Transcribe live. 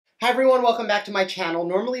Hi everyone, welcome back to my channel.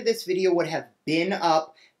 Normally this video would have been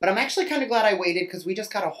up, but I'm actually kind of glad I waited because we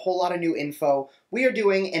just got a whole lot of new info. We are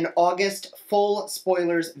doing an August full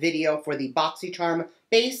spoilers video for the Boxycharm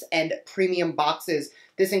base and premium boxes.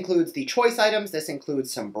 This includes the choice items, this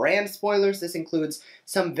includes some brand spoilers, this includes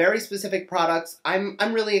some very specific products. I'm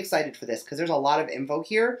really excited for this because there's a lot of info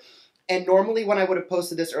here. And normally when I would have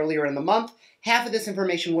posted this earlier in the month, half of this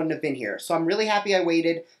information wouldn't have been here. So I'm really happy I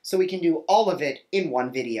waited so we can do all of it in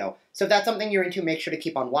one video. So if that's something you're into, make sure to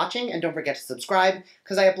keep on watching and don't forget to subscribe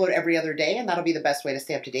because I upload every other day and that'll be the best way to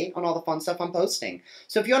stay up to date on all the fun stuff I'm posting.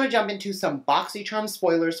 So if you want to jump into some Boxycharm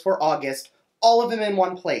spoilers for August, all of them in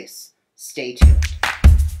one place, stay tuned.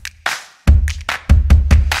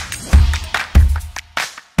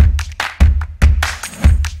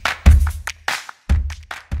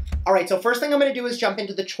 Alright, so first thing I'm going to do is jump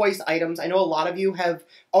into the choice items. I know a lot of you have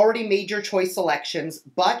already made your choice selections,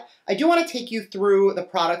 but I do want to take you through the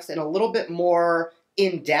products in a little bit more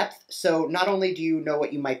in depth. So not only do you know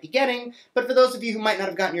what you might be getting, but for those of you who might not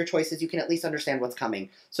have gotten your choices, you can at least understand what's coming.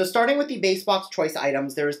 So starting with the base box choice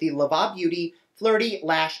items, there is the Lava Beauty Flirty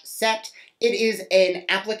Lash Set. It is an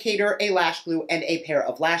applicator, a lash glue, and a pair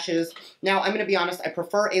of lashes. Now, I'm going to be honest, I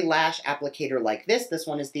prefer a lash applicator like this. This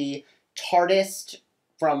one is the Tartist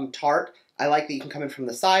from Tarte. I like that you can come in from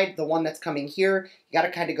the side. The one that's coming here, you got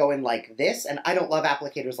to kind of go in like this, and I don't love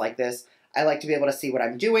applicators like this. I like to be able to see what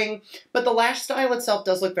I'm doing, but the lash style itself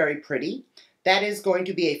does look very pretty. That is going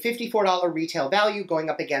to be a $54 retail value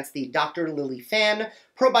going up against the Dr. Lily Fan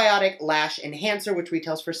Probiotic Lash Enhancer, which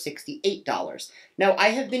retails for $68. Now, I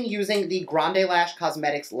have been using the Grande Lash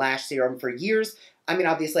Cosmetics Lash Serum for years. I mean,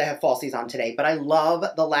 obviously I have falsies on today, but I love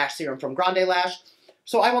the lash serum from Grande Lash.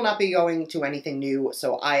 So I will not be going to anything new,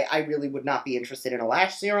 so I really would not be interested in a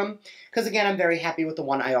lash serum, because again, I'm very happy with the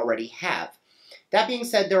one I already have. That being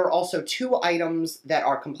said, there are also two items that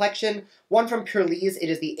are complexion. One from Purlisse, it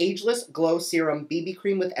is the Ageless Glow Serum BB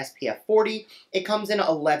Cream with SPF 40. It comes in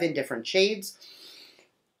 11 different shades.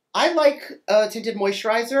 I like tinted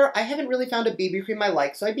moisturizer. I haven't really found a BB cream I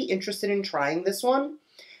like, so I'd be interested in trying this one.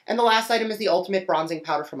 And the last item is the Ultimate Bronzing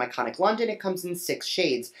Powder from Iconic London. It comes in 6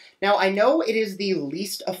 shades. Now, I know it is the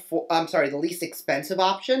least expensive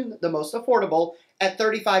option, the most affordable, at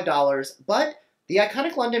 $35, but the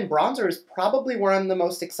Iconic London bronzer is probably where I'm the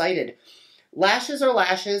most excited. Lashes are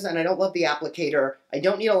lashes, and I don't love the applicator. I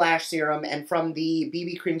don't need a lash serum, and from the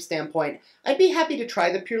BB cream standpoint, I'd be happy to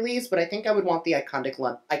try the Purlisse, but I think I would want the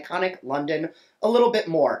Iconic London a little bit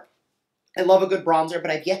more. I love a good bronzer, but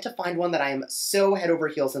I've yet to find one that I am so head over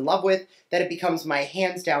heels in love with that it becomes my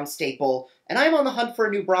hands-down staple, and I'm on the hunt for a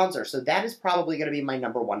new bronzer, so that is probably going to be my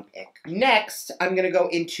 #1 pick. Next, I'm going to go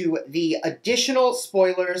into the additional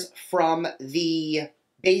spoilers from the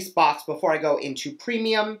base box before I go into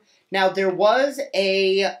premium. Now, there was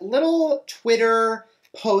a little Twitter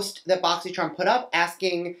post that Boxycharm put up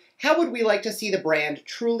asking, how would we like to see the brand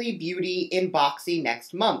Truly Beauty in Boxy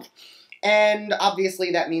next month? And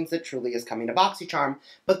obviously that means that Truly is coming to Boxycharm.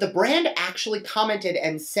 But the brand actually commented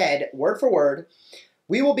and said, word for word,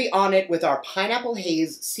 we will be on it with our Pineapple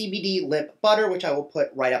Haze CBD Lip Butter, which I will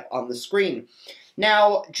put right up on the screen.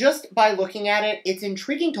 Now, just by looking at it, it's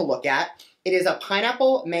intriguing to look at. It is a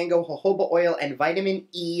pineapple, mango, jojoba oil, and vitamin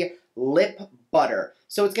E lip butter.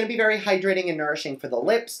 So it's going to be very hydrating and nourishing for the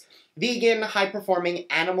lips. Vegan, high-performing,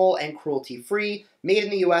 animal, and cruelty-free. Made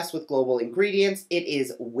in the U.S. with global ingredients. It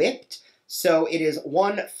is whipped. So it is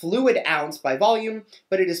 1 fluid ounce by volume,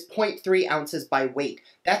 but it is 0.3 ounces by weight.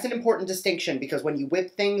 That's an important distinction because when you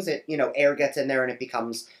whip things, air gets in there and it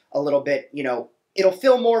becomes a little bit, it'll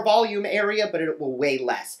fill more volume area, but it will weigh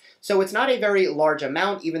less. So it's not a very large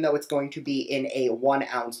amount, even though it's going to be in a 1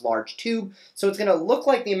 ounce large tube. So it's going to look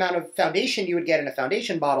like the amount of foundation you would get in a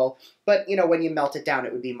foundation bottle, but, when you melt it down,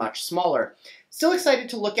 it would be much smaller. Still excited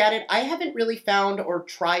to look at it. I haven't really found or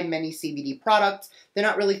tried many CBD products. They're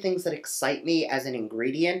not really things that excite me as an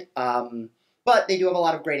ingredient, but they do have a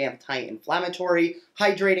lot of great anti-inflammatory,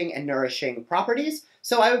 hydrating, and nourishing properties.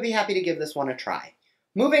 So I would be happy to give this one a try.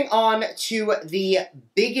 Moving on to the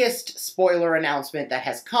biggest spoiler announcement that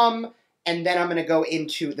has come, and then I'm going to go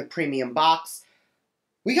into the premium box.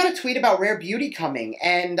 We got a tweet about Rare Beauty coming,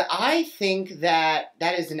 and I think that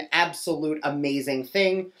that is an absolute amazing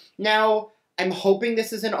thing. Now, I'm hoping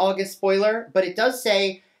this is an August spoiler, but it does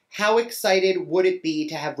say, how excited would it be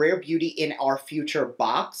to have Rare Beauty in our future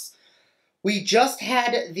box? We just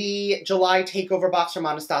had the July takeover box from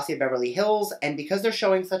Anastasia Beverly Hills, and because they're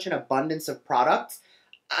showing such an abundance of products,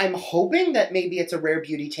 I'm hoping that maybe it's a Rare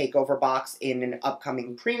Beauty takeover box in an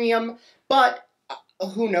upcoming premium, but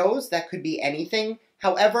who knows? That could be anything.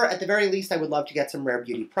 However, at the very least, I would love to get some Rare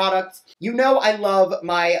Beauty products. You know I love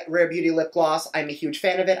my Rare Beauty lip gloss. I'm a huge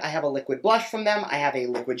fan of it. I have a liquid blush from them. I have a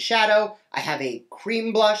liquid shadow. I have a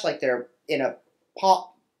cream blush, like they're in a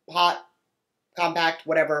pot, compact,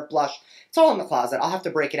 whatever, blush. It's all in the closet. I'll have to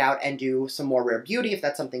break it out and do some more Rare Beauty if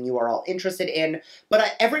that's something you are all interested in.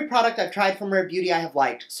 But every product I've tried from Rare Beauty I have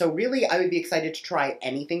liked. So really, I would be excited to try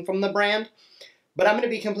anything from the brand. But I'm going to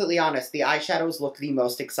be completely honest, the eyeshadows look the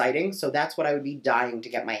most exciting, so that's what I would be dying to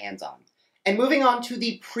get my hands on. And moving on to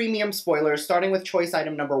the premium spoilers, starting with choice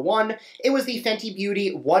item number 1, it was the Fenty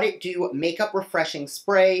Beauty What It Do Makeup Refreshing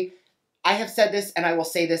Spray. I have said this, and I will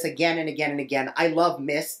say this again and again and again. I love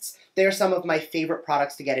mists. They're some of my favorite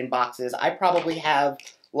products to get in boxes. I probably have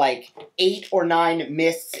like 8 or 9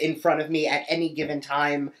 mists in front of me at any given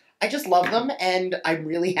time. I just love them, and I'm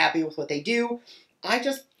really happy with what they do. I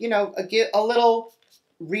just, you know, a little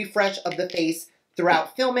refresh of the face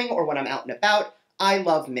throughout filming or when I'm out and about. I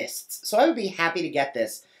love mists, so I would be happy to get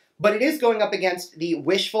this. But it is going up against the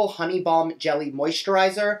Wishful Honey Balm Jelly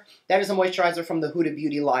Moisturizer. That is a moisturizer from the Huda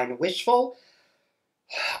Beauty line Wishful.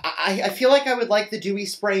 I feel like I would like the Dewy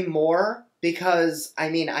Spray more because, I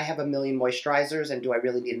mean, I have a million moisturizers, and do I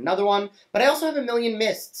really need another one? But I also have a million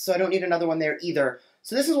mists, so I don't need another one there either.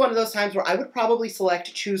 So this is one of those times where I would probably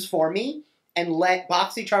select Choose For Me and let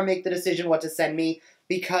Boxycharm make the decision what to send me,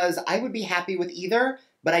 because I would be happy with either,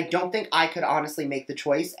 but I don't think I could honestly make the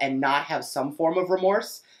choice and not have some form of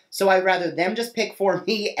remorse. So I'd rather them just pick for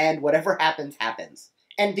me, and whatever happens, happens.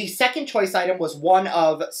 And the second choice item was one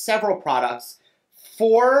of several products.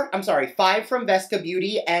 5 from Vesca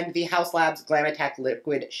Beauty and the Haus Labs Glam Attack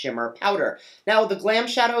Liquid Shimmer Powder. Now, the Glam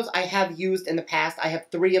shadows I have used in the past. I have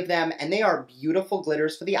 3 of them, and they are beautiful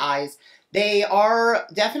glitters for the eyes. They are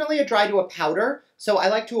definitely a dry to a powder, so I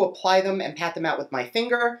like to apply them and pat them out with my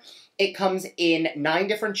finger. It comes in 9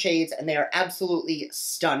 different shades, and they are absolutely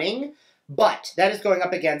stunning. But that is going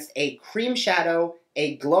up against a cream shadow,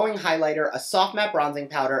 a glowing highlighter, a soft matte bronzing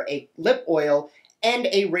powder, a lip oil, and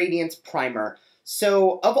a radiance primer.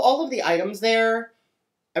 So, of all of the items there,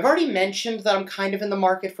 I've already mentioned that I'm kind of in the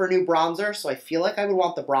market for a new bronzer, so I feel like I would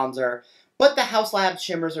want the bronzer. But the Haus Labs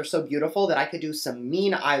shimmers are so beautiful that I could do some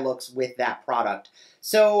mean eye looks with that product.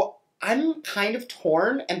 So I'm kind of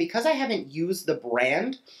torn, and because I haven't used the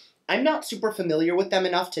brand, I'm not super familiar with them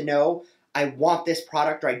enough to know I want this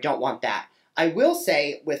product or I don't want that. I will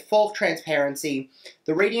say, with full transparency,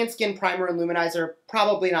 the Radiant Skin Primer and Luminizer,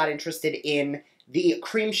 probably not interested in. The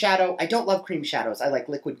cream shadow, I don't love cream shadows. I like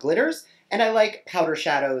liquid glitters, and I like powder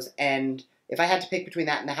shadows, and if I had to pick between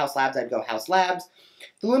that and the Haus Labs, I'd go Haus Labs.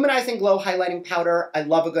 The Luminizing Glow Highlighting Powder, I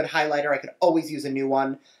love a good highlighter. I could always use a new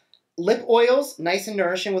one. Lip oils, nice and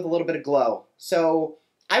nourishing with a little bit of glow. So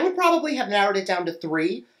I would probably have narrowed it down to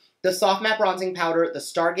 3. The Soft Matte Bronzing Powder, the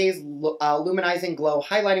Stargaze Luminizing Glow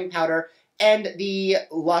Highlighting Powder, and the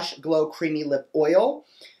Lush Glow Creamy Lip Oil.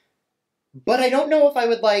 But I don't know if I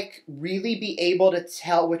would, like, really be able to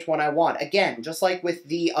tell which one I want. Again, just like with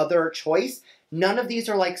the other choice, none of these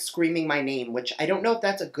are, like, screaming my name, which I don't know if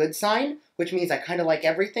that's a good sign, which means I kind of like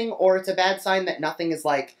everything, or it's a bad sign that nothing is,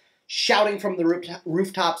 like, shouting from the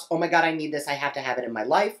rooftops, oh my god, I need this, I have to have it in my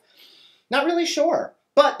life. Not really sure.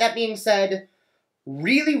 But, that being said,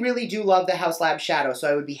 really, really do love the Haus Labs shadow, so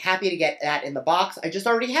I would be happy to get that in the box. I just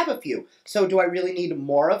already have a few. So do I really need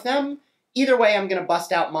more of them? Either way, I'm going to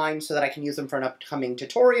bust out mine so that I can use them for an upcoming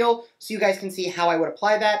tutorial, so you guys can see how I would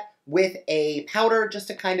apply that with a powder, just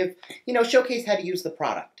to kind of, you know, showcase how to use the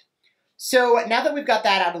product. So now that we've got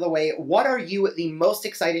that out of the way, what are you the most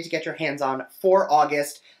excited to get your hands on for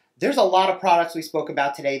August? There's a lot of products we spoke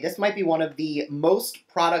about today. This might be one of the most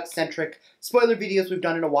product-centric spoiler videos we've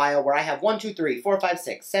done in a while, where I have 1, 2, 3, 4, 5,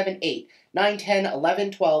 6, 7, 8, 9, 10,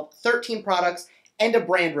 11, 12, 13 products, and a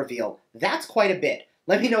brand reveal. That's quite a bit.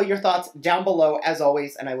 Let me know your thoughts down below, as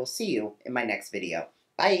always, and I will see you in my next video.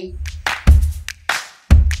 Bye!